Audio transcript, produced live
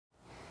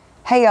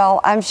Hey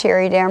y'all, I'm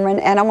Sherry Damron,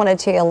 and I want to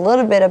tell you a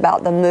little bit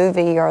about the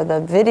movie or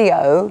the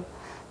video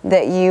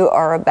that you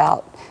are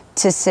about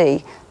to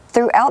see.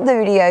 Throughout the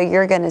video,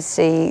 you're going to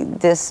see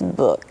this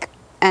book,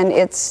 and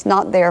it's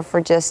not there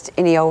for just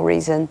any old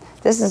reason.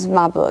 This is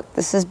my book.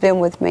 This has been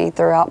with me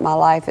throughout my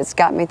life. It's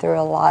got me through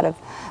a lot of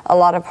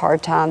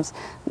hard times.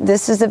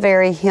 This is a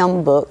very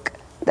hymn book,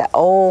 that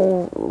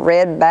old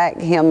red back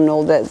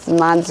hymnal that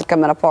mine's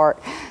coming apart.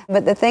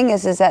 But the thing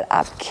is that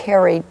I've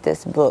carried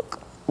this book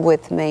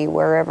with me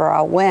wherever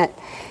I went,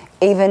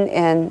 even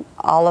in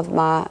all of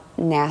my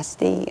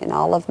nasty and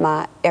all of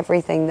my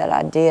everything that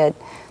I did.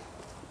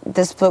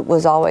 This book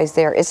was always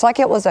there. It's like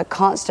it was a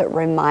constant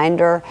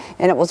reminder,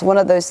 and it was one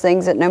of those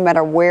things that no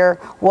matter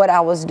what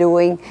I was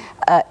doing,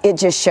 it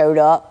just showed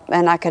up,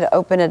 and I could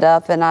open it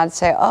up and I'd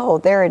say, oh,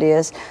 there it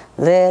is.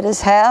 Let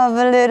us have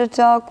a little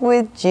talk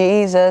with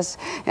Jesus.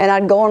 And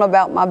I'd go on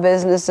about my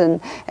business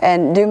and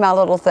do my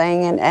little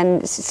thing,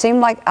 and it seemed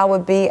like I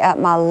would be at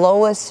my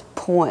lowest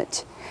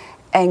point,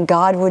 and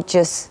God would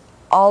just,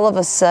 all of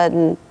a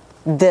sudden,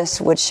 this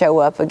would show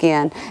up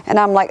again. And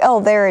I'm like,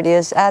 oh, there it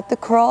is, at the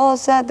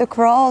cross,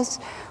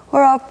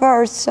 where I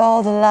first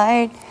saw the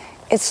light.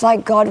 It's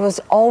like God was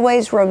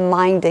always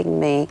reminding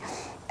me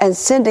and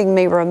sending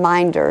me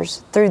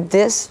reminders through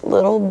this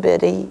little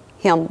bitty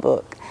hymn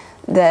book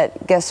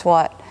that, guess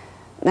what?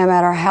 No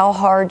matter how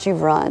hard you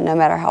run, no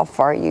matter how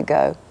far you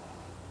go,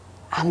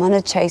 I'm going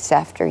to chase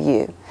after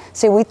you.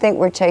 See, we think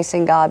we're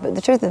chasing God, but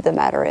the truth of the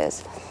matter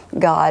is,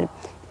 God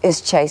is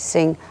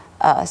chasing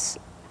us.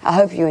 I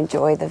hope you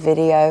enjoy the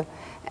video,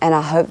 and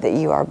I hope that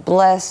you are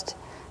blessed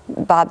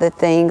by the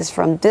things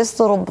from this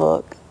little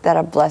book that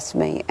have blessed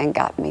me and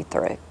got me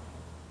through.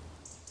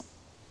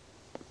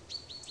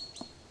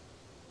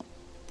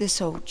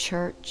 This old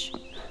church,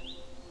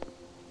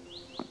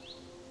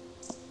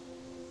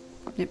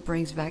 it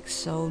brings back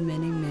so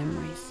many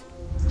memories.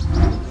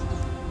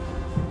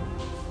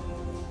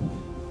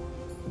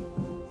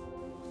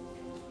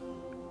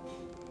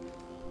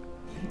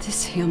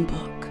 This hymn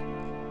book.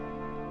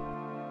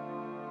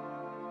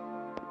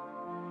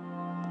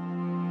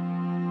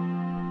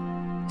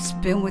 It's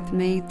been with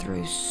me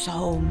through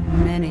so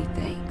many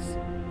things.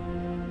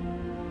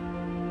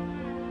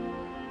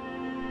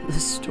 The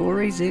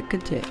stories it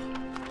could tell.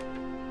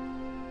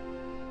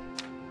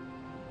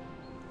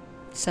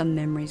 Some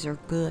memories are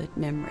good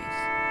memories.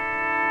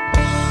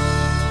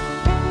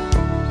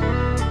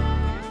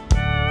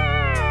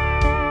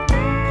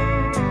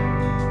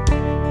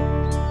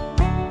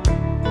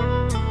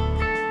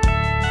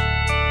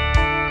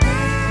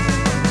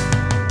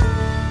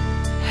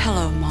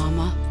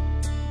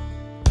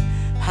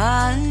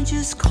 I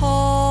just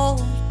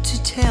called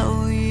to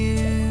tell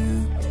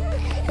you,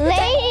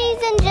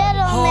 ladies and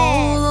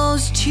gentlemen,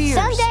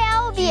 someday I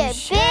will be a big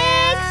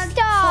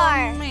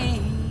star.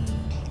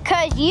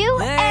 'Cause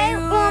you ain't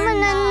woman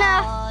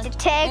enough to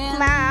take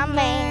my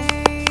man.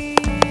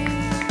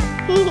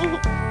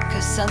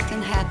 'Cause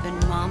something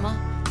happened, Mama.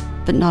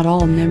 But not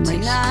all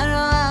memories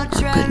are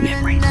good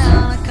memories.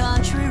 Down a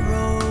country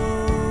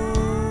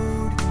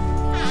road,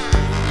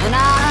 and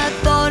I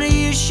thought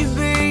you should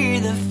be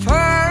the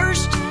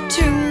first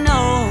to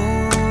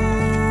know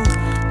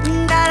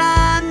that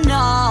I'm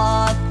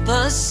not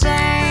the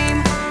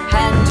same,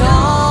 and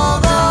all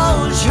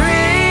those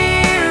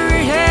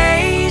dreary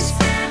days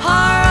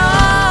are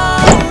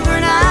over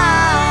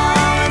now,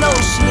 and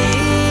those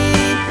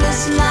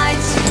sleepless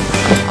nights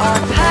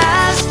are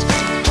past,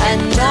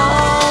 and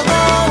all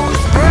those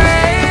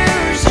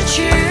prayers that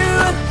you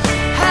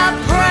have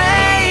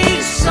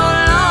prayed so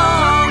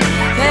long,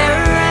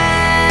 they're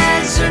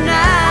answered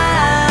now.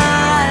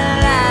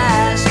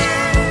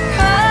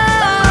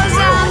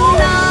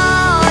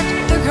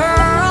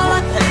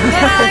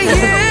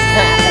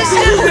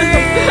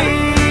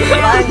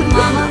 Like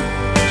Mama,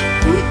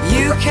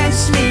 you can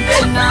sleep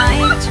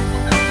tonight,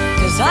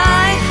 'cause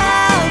I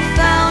have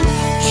found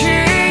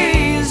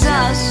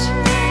Jesus.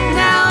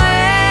 Now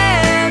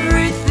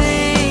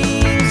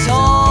everything's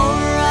alright.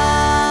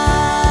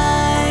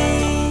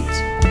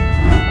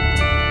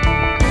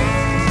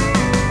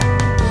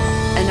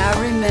 And I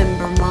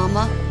remember,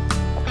 Mama,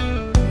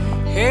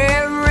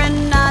 every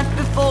night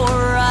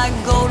before I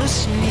go to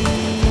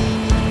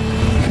sleep,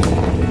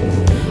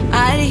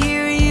 I'd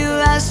hear you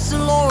ask the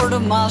Lord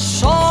of my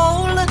soul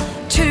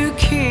to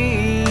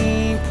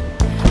keep,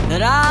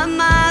 that I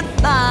might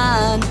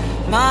find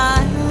my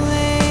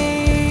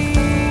way.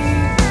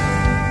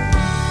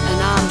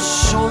 and I'm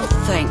so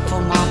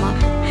thankful, Mama,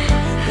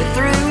 that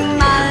through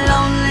my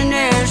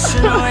loneliness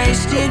and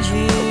wasted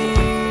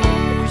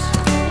years,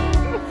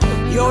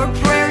 your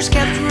prayers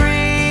kept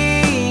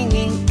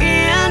ringing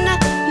in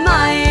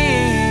my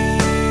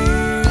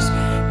ears,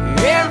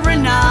 every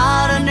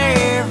night and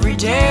every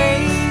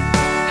day.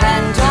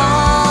 And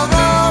all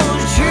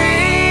those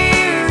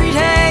dreary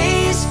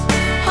days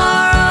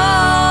are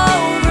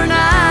over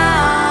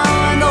now,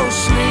 and those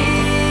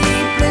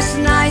sleepless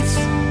nights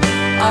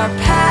are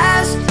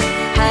past,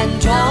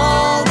 and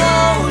all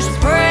those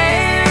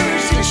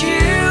prayers that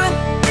you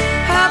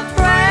have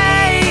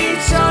prayed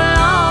so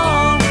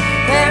long,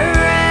 they're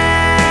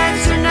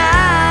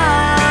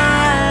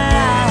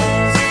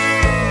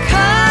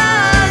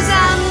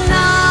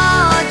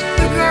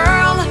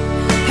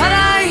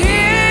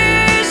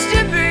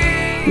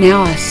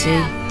Now I see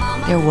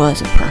there was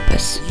a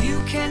purpose,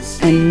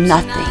 and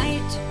nothing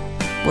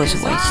was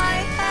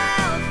wasted.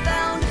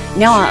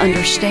 Now I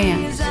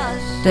understand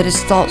that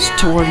his thoughts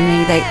toward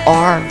me, they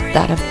are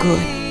that of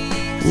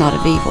good, not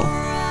of evil,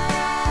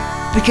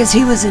 because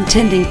he was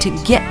intending to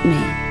get me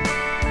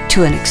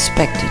to an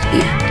expected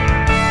end.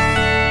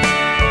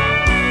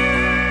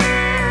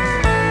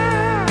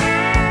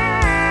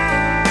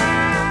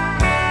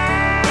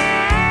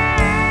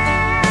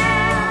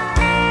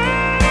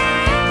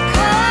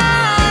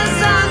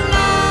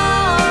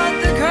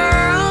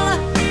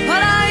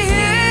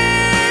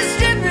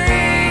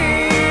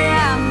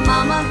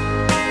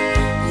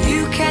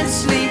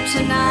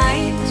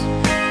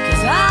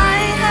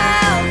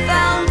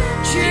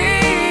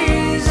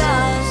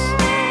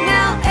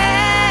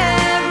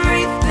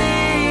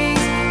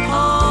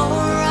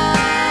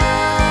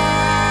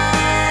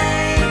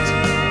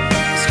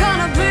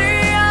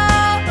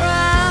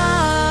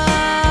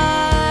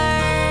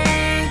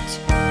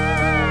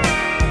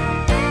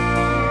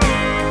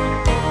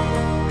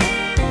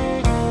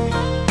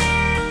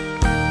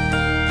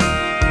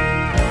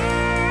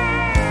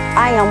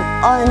 I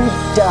am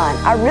undone.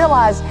 I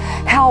realize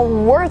how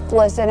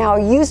worthless and how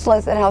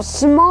useless and how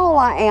small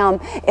I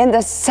am in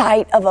the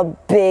sight of a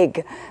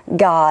big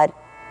God.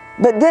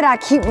 But then I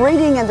keep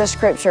reading in the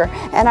scripture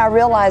and I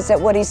realize that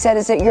what he said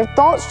is that your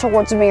thoughts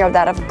towards me are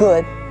that of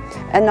good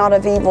and not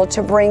of evil,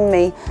 to bring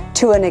me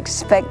to an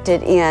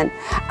expected end.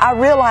 I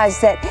realize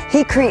that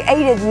he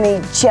created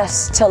me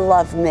just to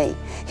love me.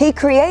 He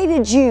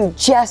created you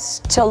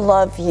just to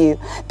love you,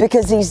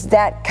 because he's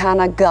that kind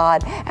of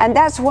God. And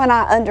that's when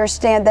I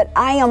understand that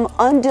I am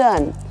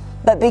undone.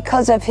 But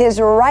because of his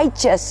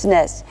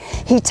righteousness,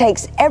 he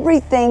takes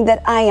everything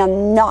that I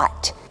am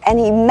not and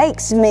he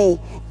makes me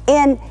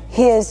in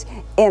his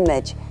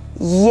image.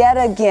 Yet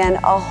again,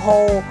 a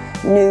whole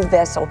new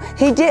vessel.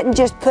 He didn't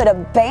just put a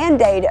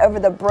Band-Aid over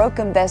the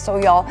broken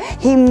vessel, y'all.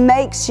 He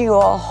makes you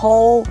a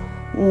whole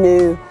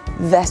new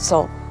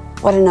vessel.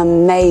 What an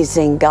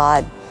amazing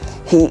God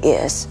he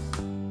is.